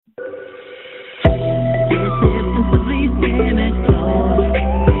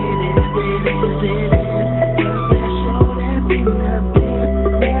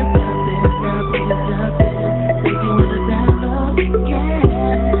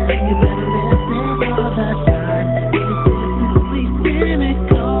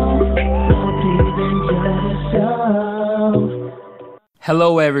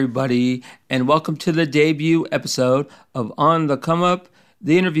Hello, everybody, and welcome to the debut episode of On the Come Up,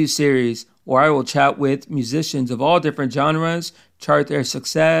 the interview series, where I will chat with musicians of all different genres, chart their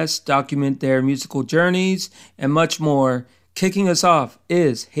success, document their musical journeys, and much more. Kicking us off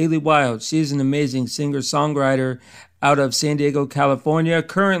is Haley Wild. She is an amazing singer-songwriter out of San Diego, California,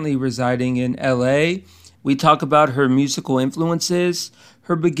 currently residing in LA. We talk about her musical influences,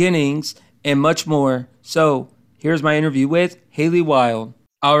 her beginnings, and much more. So, here's my interview with Haley Wild.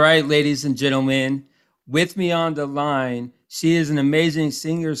 All right, ladies and gentlemen, with me on the line, she is an amazing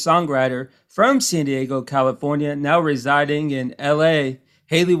singer-songwriter from San Diego, California, now residing in LA.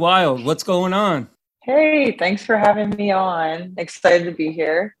 Haley Wild, what's going on? Hey, thanks for having me on. Excited to be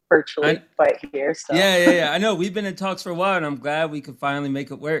here virtually, but here. So. Yeah. I know we've been in talks for a while, and I'm glad we could finally make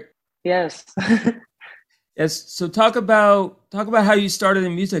it work. Yes. Yes. So talk about how you started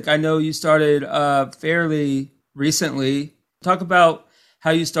in music. I know you started fairly recently. Talk about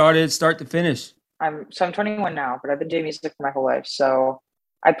how you started, start to finish. I'm 21 now, but I've been doing music for my whole life. So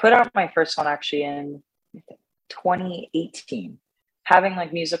I put out my first song actually in 2018. Having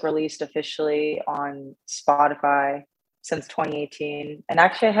like music released officially on Spotify since 2018. And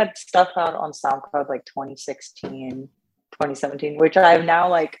actually I had stuff out on SoundCloud like 2016, 2017, which I've now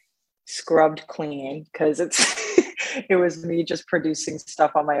like scrubbed clean because it was me just producing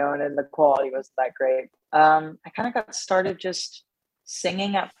stuff on my own and the quality wasn't that great. I kind of got started just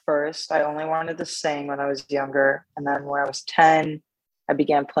singing at first. I only wanted to sing when I was younger. And then when I was 10, I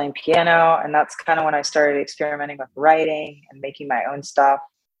began playing piano. And that's kind of when I started experimenting with writing and making my own stuff.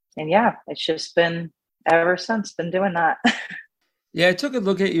 And yeah, it's just been ever since been doing that. Yeah, I took a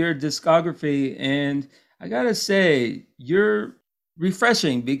look at your discography and I gotta say, you're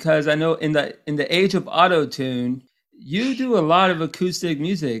refreshing because I know in the age of auto-tune, you do a lot of acoustic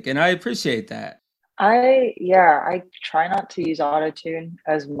music and I appreciate that. I try not to use autotune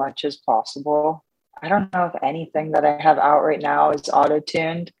as much as possible. I don't know if anything that I have out right now is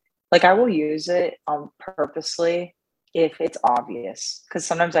auto-tuned. Like I will use it purposely if it's obvious, because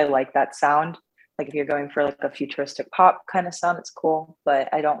sometimes I like that sound. Like if you're going for like a futuristic pop kind of sound, it's cool, but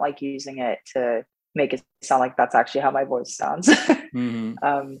I don't like using it to make it sound like that's actually how my voice sounds.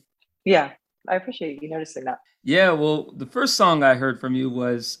 Mm-hmm. Yeah, I appreciate you noticing that. Yeah, well, the first song I heard from you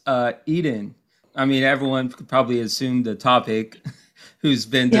was Eden. I mean, everyone could probably assume the topic, who's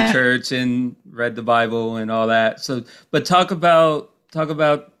been to church and read the Bible and all that. So, but talk about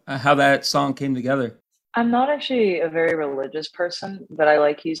how that song came together. I'm not actually a very religious person, but I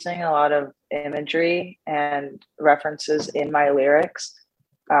like using a lot of imagery and references in my lyrics.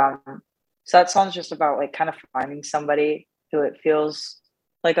 So that song's just about like kind of finding somebody who it feels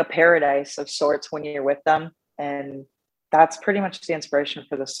like a paradise of sorts when you're with them. And that's pretty much the inspiration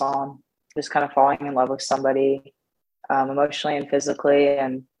for the song. Just kind of falling in love with somebody emotionally and physically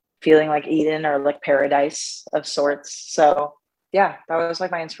and feeling like Eden or like paradise of sorts. So yeah, that was like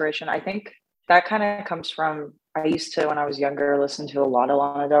my inspiration. I think that kind of comes from, I used to, when I was younger, listen to a lot of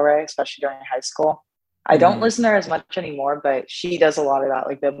Lana Del Rey, especially during high school. I don't listen to her as much anymore, but she does a lot of that,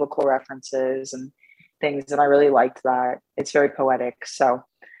 like biblical references and things. And I really liked that. It's very poetic. So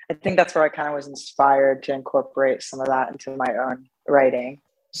I think that's where I kind of was inspired to incorporate some of that into my own writing.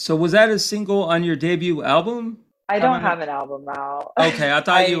 So was that a single on your debut album? I don't have an album out. Okay, I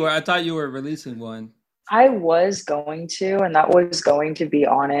thought you were releasing one. I was going to, and that was going to be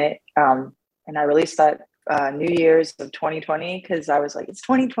on it. And I released that New Year's of 2020 because I was like, it's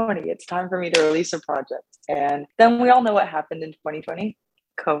 2020. It's time for me to release a project. And then we all know what happened in 2020,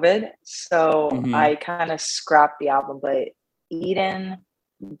 COVID. So I kind of scrapped the album. But Eden,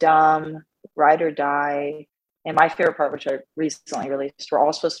 Dumb, Ride or Die, and My Favorite Part, which I recently released, were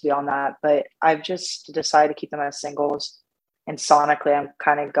all supposed to be on that. But I've just decided to keep them as singles. And sonically, I'm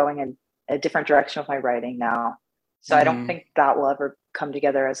kind of going in a different direction with my writing now. So I don't think that will ever come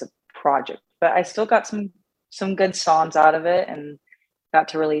together as a project. But I still got some good songs out of it and got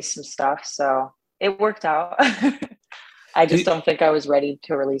to release some stuff. So it worked out. I just don't think I was ready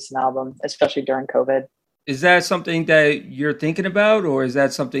to release an album, especially during COVID. Is that something that you're thinking about, or is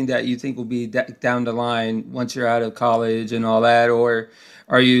that something that you think will be down the line once you're out of college and all that? Or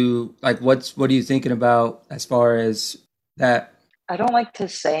are you like, what are you thinking about as far as that? I don't like to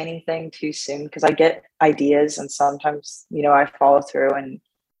say anything too soon because I get ideas and sometimes, I follow through and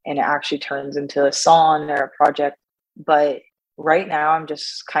it actually turns into a song or a project. But right now I'm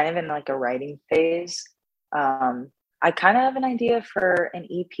just kind of in like a writing phase. I kind of have an idea for an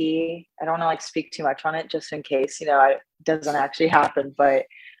EP. I don't want to like speak too much on it just in case, it doesn't actually happen, but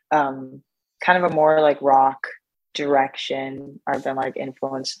kind of a more like rock direction. I've been like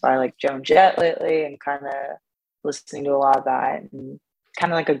influenced by like Joan Jett lately and kind of listening to a lot of that and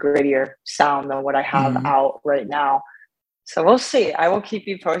kind of like a grittier sound than what I have out right now. So we'll see. I will keep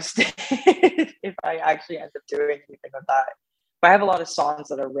you posted if I actually end up doing anything with that. But I have a lot of songs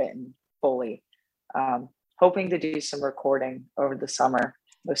that are written fully. Hoping to do some recording over the summer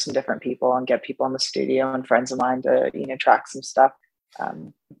with some different people and get people in the studio and friends of mine to, track some stuff.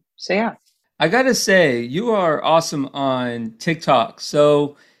 So yeah. I gotta say, you are awesome on TikTok.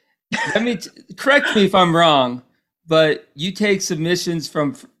 So let me correct me if I'm wrong, but you take submissions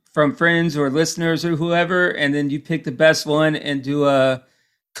from friends or listeners or whoever, and then you pick the best one and do a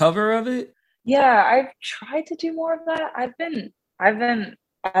cover of it. Yeah, I've tried to do more of that. I've been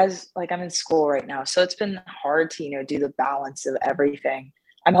as like I'm in school right now, so it's been hard to, do the balance of everything.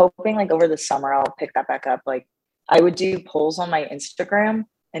 I'm hoping like over the summer I'll pick that back up. Like I would do polls on my Instagram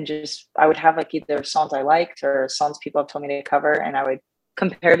and just I would have like either songs I liked or songs people have told me to cover, and I would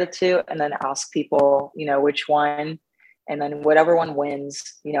compare the two and then ask people, which one, and then whatever one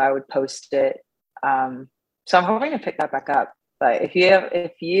wins, I would post it. So I'm hoping to pick that back up. But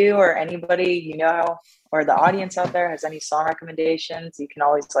if you or anybody or the audience out there has any song recommendations, you can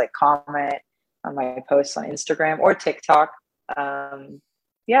always like comment on my posts on Instagram or TikTok.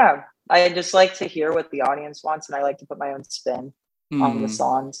 Yeah, I just like to hear what the audience wants, and I like to put my own spin on the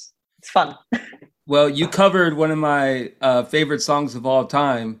songs. It's fun. Well, you covered one of my favorite songs of all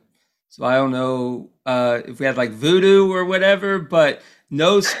time. So I don't know if we had like Voodoo or whatever, but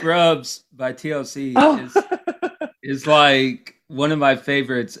No Scrubs by TLC is like one of my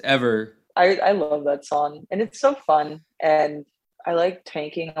favorites ever. I love that song, and it's so fun, and I like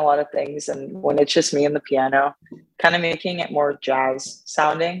taking a lot of things, and when it's just me and the piano, kind of making it more jazz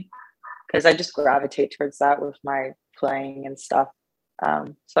sounding, because I just gravitate towards that with my playing and stuff.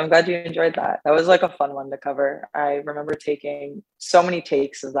 So I'm glad you enjoyed that. That was like a fun one to cover. I remember taking so many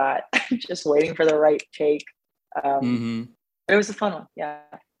takes of that, just waiting for the right take. It was a fun one.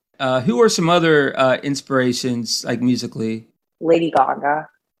 Yeah. Who are some other inspirations, like musically? Lady Gaga,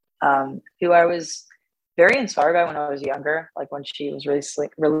 who I was very inspired by when I was younger, like when she was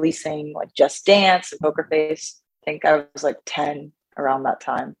releasing like Just Dance and Poker Face. I think I was like 10 around that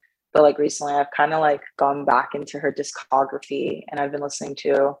time. But like recently I've kind of like gone back into her discography, and I've been listening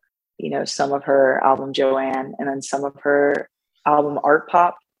to, some of her album Joanne and then some of her album Art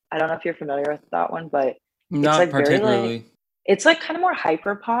Pop. I don't know if you're familiar with that one, but it's Not like very particularly. like it's like kind of more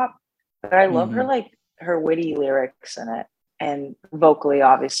hyper pop, but I love her like her witty lyrics in it. And vocally,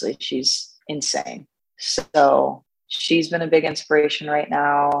 obviously, she's insane. So she's been a big inspiration right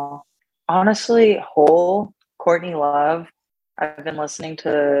now. Honestly, Hole, Courtney Love, I've been listening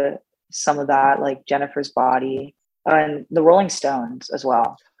to some of that, like Jennifer's Body, and the Rolling Stones as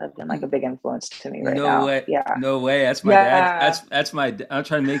well. Have been like a big influence to me right No now. way. Yeah. No way. That's my dad. Yeah. That's my. I'm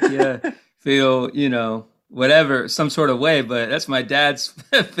trying to make you feel, whatever, some sort of way, but that's my dad's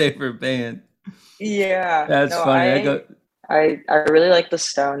favorite band. Yeah. That's No, funny. I really like the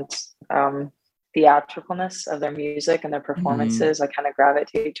Stones. Theatricalness of their music and their performances, I kind of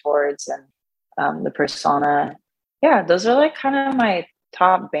gravitate towards, and the persona. Yeah, those are like kind of my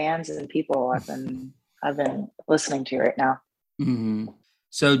top bands and people I've been listening to right now.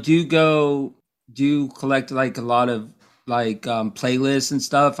 So do you collect like a lot of like playlists and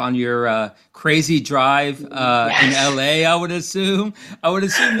stuff on your crazy drive in Yes. LA? I would assume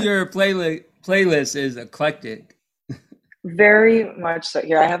your playlist is eclectic. Very much so.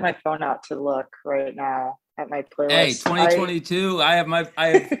 Here, I have my phone out to look right now at my Hey, playlist. 2022. I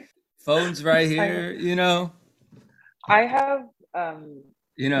have phones right here. I have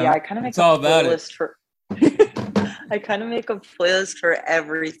yeah, I kind of make It's a all about it. playlist for I kind of make a playlist for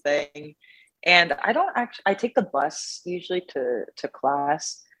everything. And I don't actually I take the bus usually to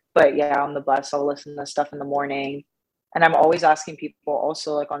class. But yeah, on the bus I'll listen to stuff in the morning. And I'm always asking people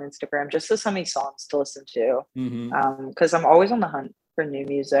also like on Instagram just to send me songs to listen to. Because I'm always on the hunt for new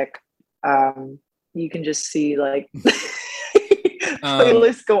music. You can just see like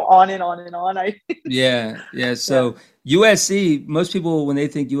playlists go on and on and on. Yeah. Yeah. So USC, most people when they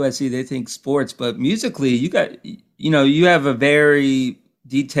think USC, they think sports, but musically, you have a very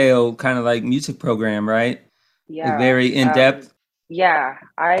detailed kind of like music program, right? Like Yeah. very in depth. Yeah.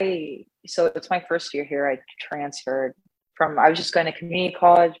 So it's my first year here. I transferred I was just going to community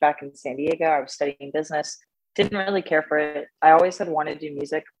college back in San Diego. I was studying business. Didn't really care for it. I always had wanted to do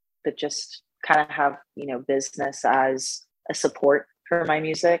music, but just kind of have, business as a support for my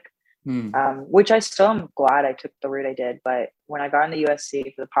music, Hmm. which I still am glad I took the route I did. But when I got into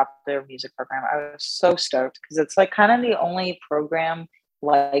USC for the popular music program, I was so stoked because it's like kind of the only program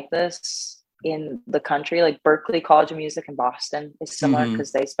like this in the country. Like Berklee College of Music in Boston is similar Hmm.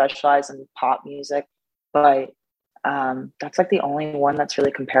 because they specialize in pop music, but that's like the only one that's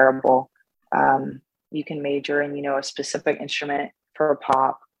really comparable. You can major in, a specific instrument for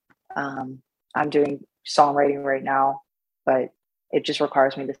pop. I'm doing songwriting right now, but it just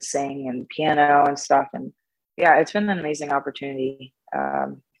requires me to sing and piano and stuff. And yeah, it's been an amazing opportunity.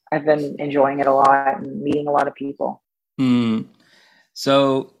 I've been enjoying it a lot and meeting a lot of people. Hmm.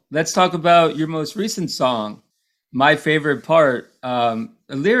 So let's talk about your most recent song, My Favorite Part. The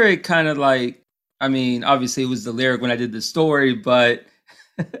lyric kind of like, I mean, obviously it was the lyric when I did the story, but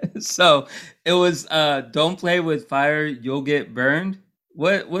so it was don't play with fire, you'll get burned.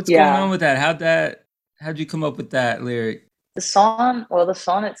 What's going on Yeah, with that? How'd you come up with that lyric? the song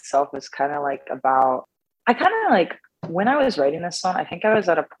itself is kind of like about, I kind of like, when I was writing this song, I think I was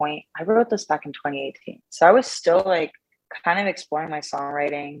at a point, I wrote this back in 2018. So I was still like kind of exploring my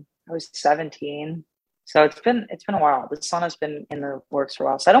songwriting. I was 17. So it's been a while. This song has been in the works for a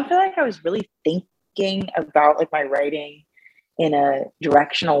while. So I don't feel like I was really thinking about like my writing in a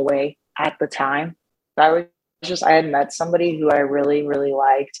directional way at the time. I was I had met somebody who I really, really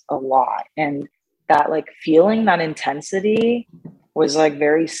liked a lot. And that like feeling that intensity was like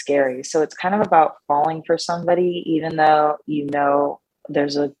very scary. So it's kind of about falling for somebody, even though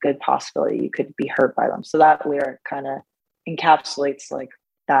there's a good possibility you could be hurt by them. So that lyric kind of encapsulates like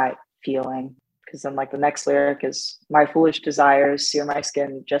that feeling. Because then like the next lyric is my foolish desires sear my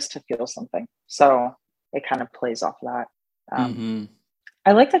skin just to feel something. So it kind of plays off that. Um, Hmm.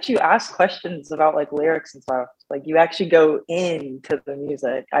 I like that you ask questions about like lyrics and stuff. Like you actually go into the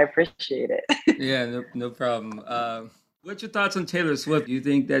music. I appreciate it. Yeah, no problem. What's your thoughts on Taylor Swift? Do you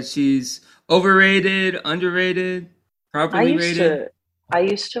think that she's overrated, underrated, I properly used rated? to I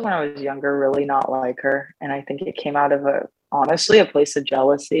used to when I was younger really not like her, and I think it came out of a honestly a place of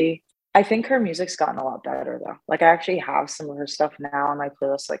jealousy. I think her music's gotten a lot better though. Like I actually have some of her stuff now on my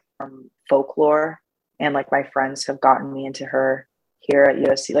playlist like from folklore, and like my friends have gotten me into her here at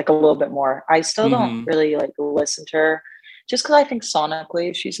USC like a little bit more. I still don't Hmm. really like listen to her just cuz I think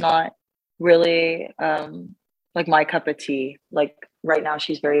sonically she's not really like my cup of tea. Like right now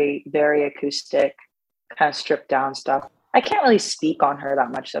she's very very acoustic, kind of stripped down stuff. I can't really speak on her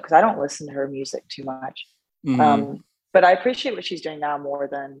that much though, because I don't listen to her music too much. Hmm. Um, but I appreciate what she's doing now more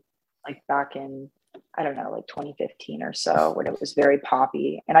than like back in, I don't know, like 2015 or so when it was very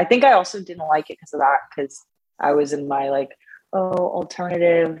poppy. And I think I also didn't like it because of that, because I was in my like, oh,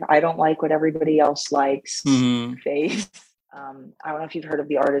 alternative, I don't like what everybody else likes Hmm. phase. I don't know if you've heard of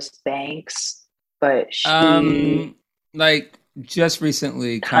the artist Banks, but she Um, like just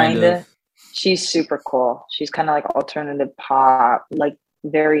recently, kind kind of. of she's super cool. She's kind of like alternative pop, like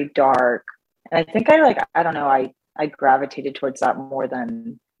very dark. And I think I don't know, I gravitated towards that more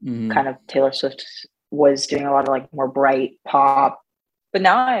than Hmm. kind of Taylor Swift was doing a lot of like more bright pop. But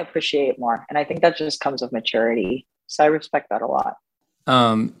now I appreciate it more. And I think that just comes with maturity. So I respect that a lot.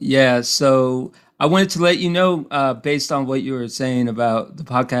 Yeah. So I wanted to let you know, based on what you were saying about the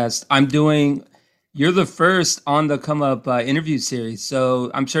podcast, I'm doing. You're the first on the come up interview series,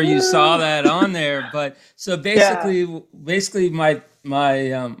 so I'm sure you saw Woo! that on there. But so Yeah. basically,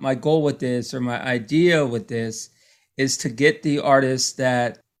 my goal with this or my idea with this is to get the artists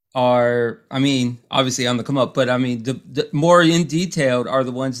that are, I mean, obviously on the come up, but I mean, the more in detailed are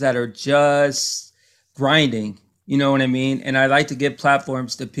the ones that are just grinding. You know what I mean? And I like to give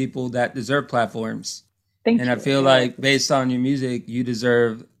platforms to people that deserve platforms. And Thank I you. feel Yeah. like based on your music, you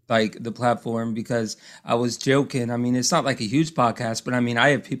deserve like the platform because I was joking. I mean, it's not like a huge podcast, but I mean, I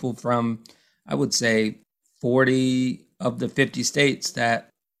have people from, I would say 40 of the 50 states that,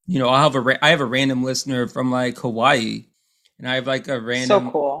 I have a random listener from like Hawaii, and So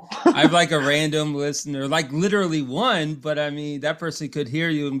cool. I have like a random listener, like literally one, but I mean, that person could hear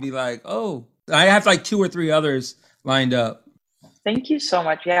you and be like, oh, I have like two or three others lined up. Thank you so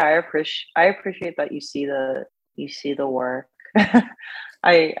much. Yeah, I appreciate that you see the work.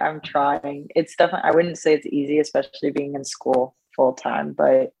 I'm trying. It's definitely, I wouldn't say it's easy, especially being in school full time,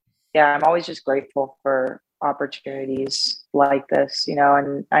 but yeah, I'm always just grateful for opportunities like this,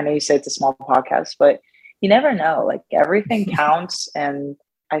 and I know you say it's a small podcast, but you never know. Like everything counts, and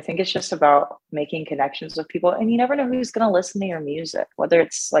I think it's just about making connections with people, and you never know who's going to listen to your music, whether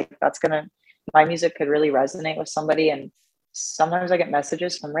it's like my music could really resonate with somebody, and sometimes I get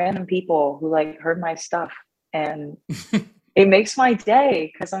messages from random people who like heard my stuff, and it makes my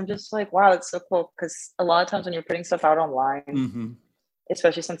day because I'm just like, wow, it's so cool. Because a lot of times when you're putting stuff out online, Mm-hmm.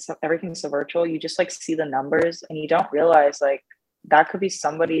 especially since everything's so virtual, you just like see the numbers and you don't realize like that could be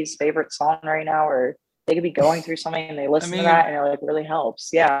somebody's favorite song right now, or they could be going through something and they I listen to mean, that and it like really helps.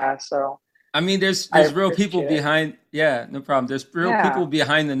 Yeah. So there's I real people appreciate it. behind. Yeah, no problem. There's real people Yeah.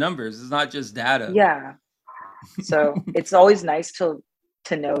 behind the numbers. It's not just data. Yeah. So it's always nice to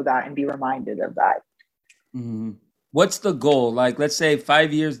know that and be reminded of that. Mhm. What's the goal? Like, let's say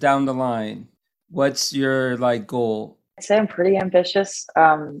 5 years down the line, what's your like goal? I'd say I'm pretty ambitious.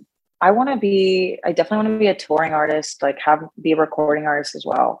 I definitely want to be a touring artist, like be a recording artist as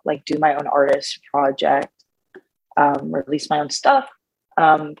well, like do my own artist project, release my own stuff,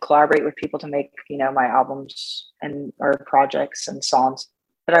 collaborate with people to make, my albums and or projects and songs.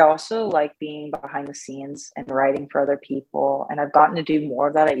 But I also like being behind the scenes and writing for other people. And I've gotten to do more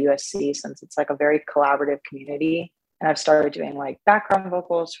of that at USC since it's like a very collaborative community. And I've started doing like background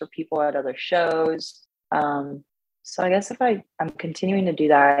vocals for people at other shows. So I guess if I'm continuing to do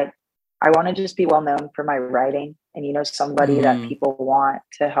that, I want to just be well known for my writing and, somebody that Hmm. people want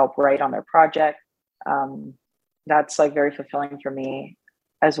to help write on their project. Um, that's like very fulfilling for me,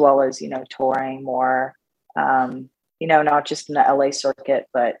 as well as, touring more, not just in the LA circuit,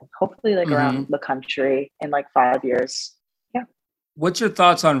 but hopefully like around Hmm. the country in like 5 years. Yeah. What's your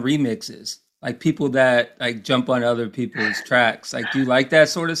thoughts on remixes? Like people that like jump on other people's tracks. Like, do you like that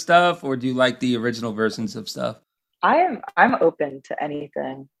sort of stuff, or do you like the original versions of stuff? I'm open to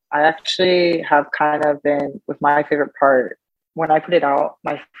anything. I actually have kind of been with my favorite part when I put it out.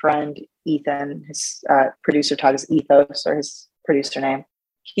 My friend Ethan, his producer tag is Ethos, or his producer name.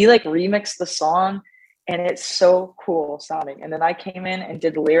 He like remixed the song, and it's so cool sounding. And then I came in and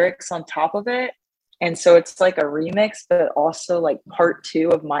did lyrics on top of it, and so it's like a remix, but also like part two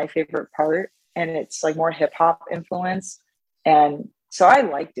of my favorite part, and it's like more hip hop influence. And so I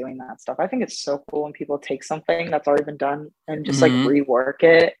like doing that stuff. I think it's so cool when people take something that's already been done and just like Hmm. rework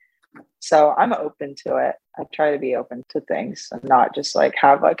it. So I'm open to it. I try to be open to things and not just like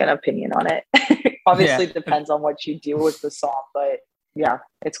have like an opinion on it. Yeah. Obviously depends on what you do with the song, but yeah,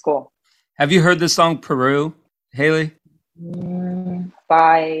 it's cool. Have you heard the song Peru, Haley?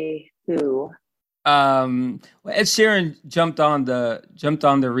 By who? Ed Sheeran jumped on the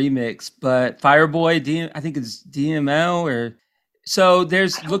remix, but Fireboy, I think it's DML or so. I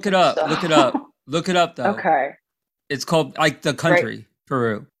There's don't look it think up, so. look it up though. Okay. It's called like the Right. country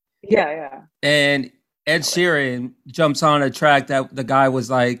Peru, Yeah, yeah. and Ed Got it. Sheeran jumps on a track that the guy was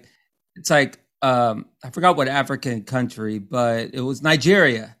like, it's like I forgot what African country, but it was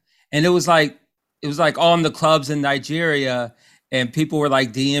Nigeria, and it was like on the clubs in Nigeria, and people were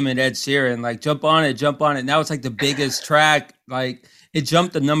like DMing Ed Sheeran, like jump on it, jump on it. Now it's like the biggest track, like it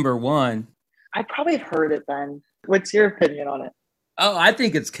jumped to number one. I probably have heard it then. What's your opinion on it? Oh, I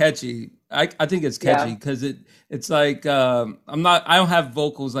think it's catchy. I think it's catchy Yeah. because it's like I don't have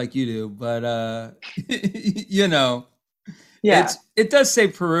vocals like you do, but you know Yeah. it does say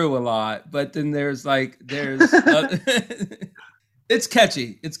Peru a lot, but then there's it's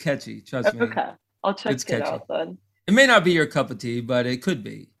catchy. It's catchy. Trust me, Okay. I'll check it's it catchy. out then. It may not be your cup of tea, but it could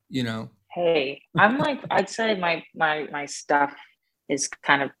be. You know. Hey, I'm like I'd say my stuff is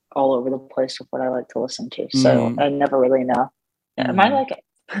kind of all over the place with what I like to listen to. So Mm, I never really know. Yeah, I might mm, like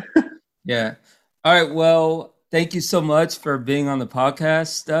it. yeah. All right. Well, thank you so much for being on the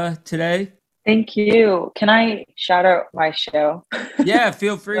podcast today. Thank you. Can I shout out my show? Yeah,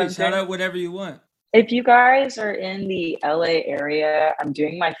 feel What free. I'm Shout doing? out whatever you want. If you guys are in the LA area, I'm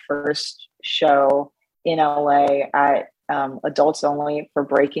doing my first show in LA at Adults Only for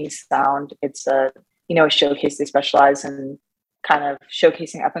Breaking Sound. It's a showcase. They specialize in kind of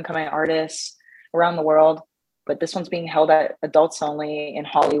showcasing up and coming artists around the world. But this one's being held at Adults Only in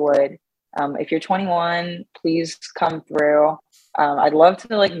Hollywood. If you're 21, please come through. I'd love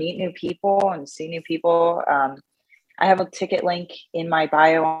to like meet new people and see new people. I have a ticket link in my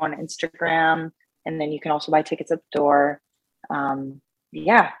bio on Instagram, and then you can also buy tickets at the door.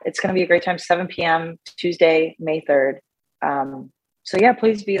 Yeah, it's going to be a great time. 7 p.m. Tuesday, May 3rd. So yeah,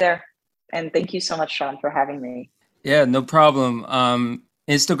 please be there. And thank you so much, Sean, for having me. Yeah, no problem.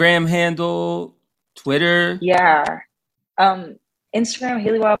 Instagram handle, Twitter. Yeah. Um, Instagram,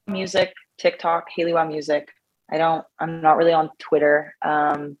 Haley Wild Music, TikTok, Haley Wild Music. I'm not really on Twitter,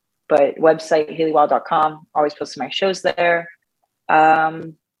 but website, haleywild.com. Always posting my shows there.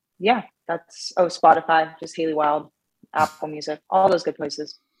 Yeah, Spotify, just Haley Wild, Apple Music, all those good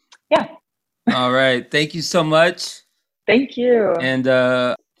places. Yeah. All right. Thank you so much. Thank you. And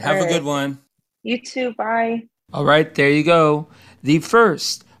All have a good right. one. You too. Bye. All right. There you go. The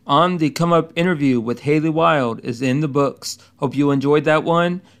first On the Come Up interview with Haley Wild is in the books. Hope you enjoyed that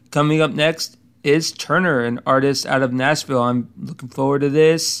one. Coming up next is Turner, an artist out of Nashville. I'm looking forward to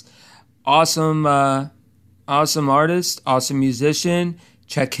this. Awesome artist, awesome musician.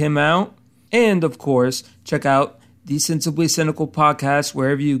 Check him out. And, of course, check out the Sensibly Cynical podcast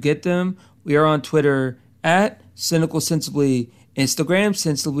wherever you get them. We are on Twitter at Cynical Sensibly, Instagram,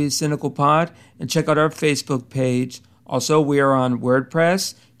 Sensibly Cynical Pod, and check out our Facebook page. Also, we are on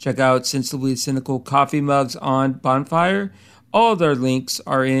WordPress. Check out Sensibly Cynical coffee mugs on Bonfire. All their links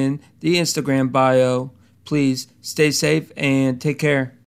are in the Instagram bio. Please stay safe and take care.